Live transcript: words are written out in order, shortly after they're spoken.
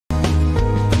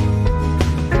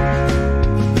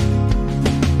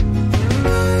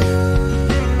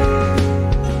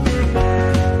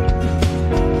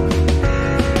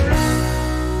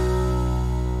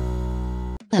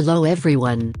Hello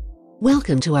everyone.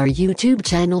 Welcome to our YouTube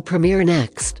channel Premiere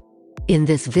Next. In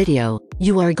this video,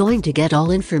 you are going to get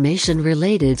all information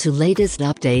related to latest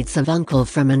updates of Uncle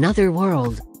from Another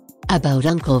World. About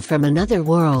Uncle from Another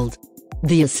World.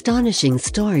 The astonishing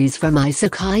stories from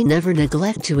Isekai never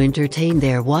neglect to entertain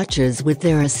their watchers with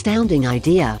their astounding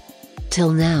idea.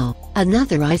 Till now,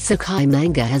 another Isekai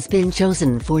manga has been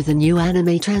chosen for the new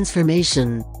anime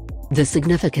transformation. The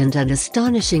significant and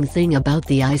astonishing thing about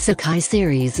the Isekai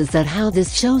series is that how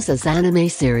this shows us anime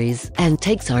series and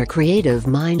takes our creative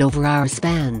mind over our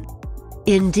span.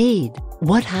 Indeed,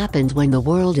 what happened when the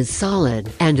world is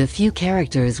solid and a few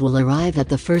characters will arrive at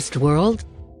the first world?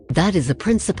 That is a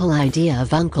principal idea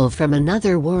of Uncle from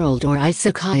Another World or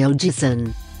Isekai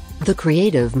Ojisan. The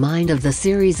creative mind of the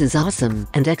series is awesome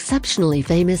and exceptionally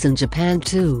famous in Japan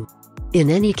too. In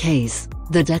any case,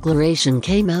 the declaration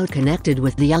came out connected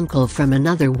with the Uncle from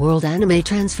Another World anime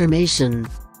transformation.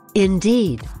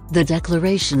 Indeed, the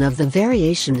declaration of the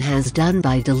variation has done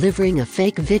by delivering a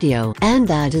fake video, and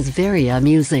that is very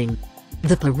amusing.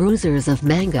 The perusers of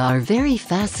manga are very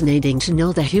fascinating to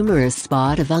know the humorous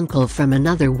spot of Uncle from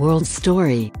Another World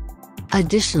story.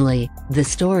 Additionally, the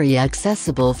story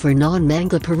accessible for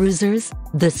non-manga perusers,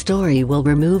 the story will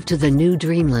remove to the new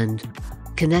Dreamland.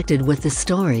 Connected with the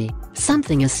story,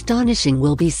 something astonishing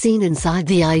will be seen inside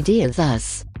the idea,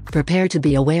 thus, prepare to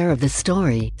be aware of the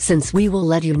story since we will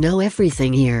let you know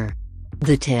everything here.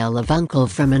 The Tale of Uncle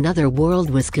from Another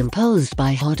World was composed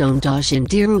by Hotondo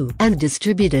Shindiru and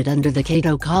distributed under the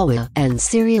Kadokawa and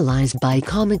serialized by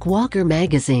Comic Walker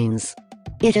magazines.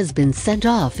 It has been sent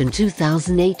off in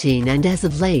 2018 and as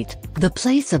of late, the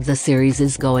place of the series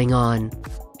is going on.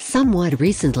 Somewhat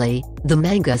recently, the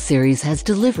manga series has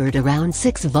delivered around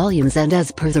 6 volumes and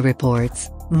as per the reports,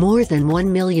 more than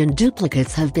 1 million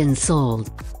duplicates have been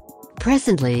sold.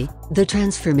 Presently, the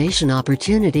transformation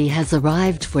opportunity has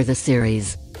arrived for the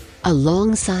series.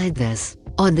 Alongside this,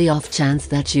 on the off chance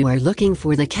that you are looking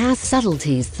for the cast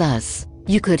subtleties, thus,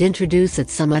 you could introduce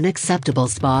at some unacceptable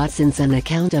spot since an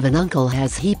account of an uncle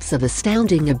has heaps of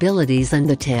astounding abilities and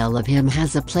the tale of him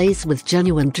has a place with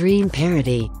genuine dream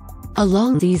parody.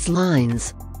 Along these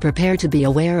lines, prepare to be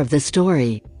aware of the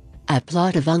story. A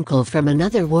plot of Uncle from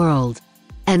Another World.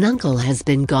 An uncle has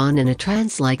been gone in a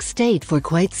trance-like state for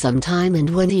quite some time, and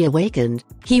when he awakened,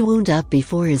 he wound up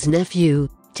before his nephew,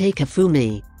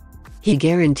 Takefumi. He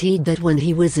guaranteed that when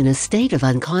he was in a state of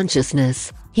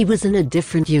unconsciousness, he was in a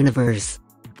different universe.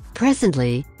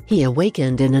 Presently, he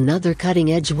awakened in another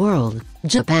cutting-edge world,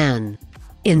 Japan.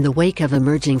 In the wake of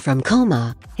emerging from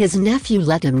coma, his nephew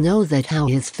let him know that how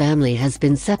his family has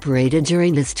been separated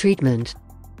during his treatment.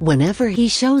 Whenever he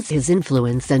shows his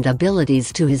influence and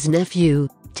abilities to his nephew,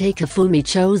 Takefumi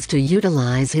chose to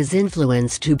utilize his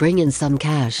influence to bring in some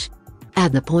cash.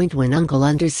 At the point when Uncle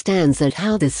understands that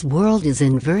how this world is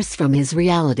inverse from his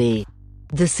reality.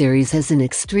 The series has an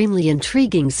extremely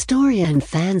intriguing story and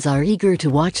fans are eager to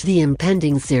watch the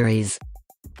impending series.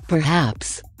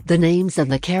 Perhaps, the names of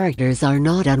the characters are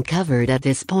not uncovered at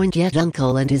this point yet.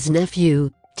 Uncle and his nephew,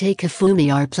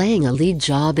 Takefumi, are playing a lead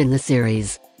job in the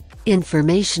series.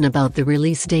 Information about the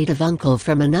release date of Uncle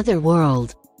from Another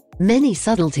World. Many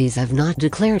subtleties have not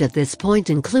declared at this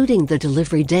point, including the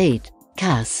delivery date,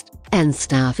 cast, and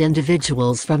staff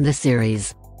individuals from the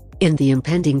series. In the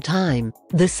impending time,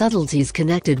 the subtleties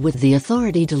connected with the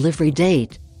authority delivery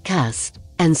date, cast,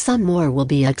 and some more will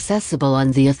be accessible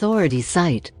on the authority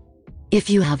site. If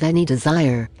you have any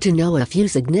desire to know a few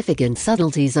significant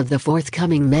subtleties of the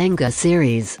forthcoming manga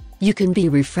series, you can be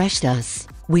refreshed us.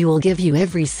 We will give you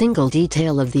every single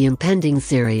detail of the impending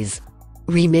series.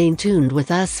 Remain tuned with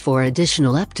us for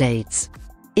additional updates.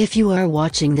 If you are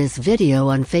watching this video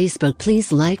on Facebook,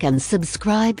 please like and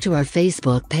subscribe to our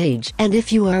Facebook page. And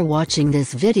if you are watching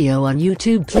this video on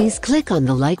YouTube, please click on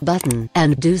the like button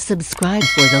and do subscribe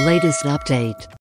for the latest update.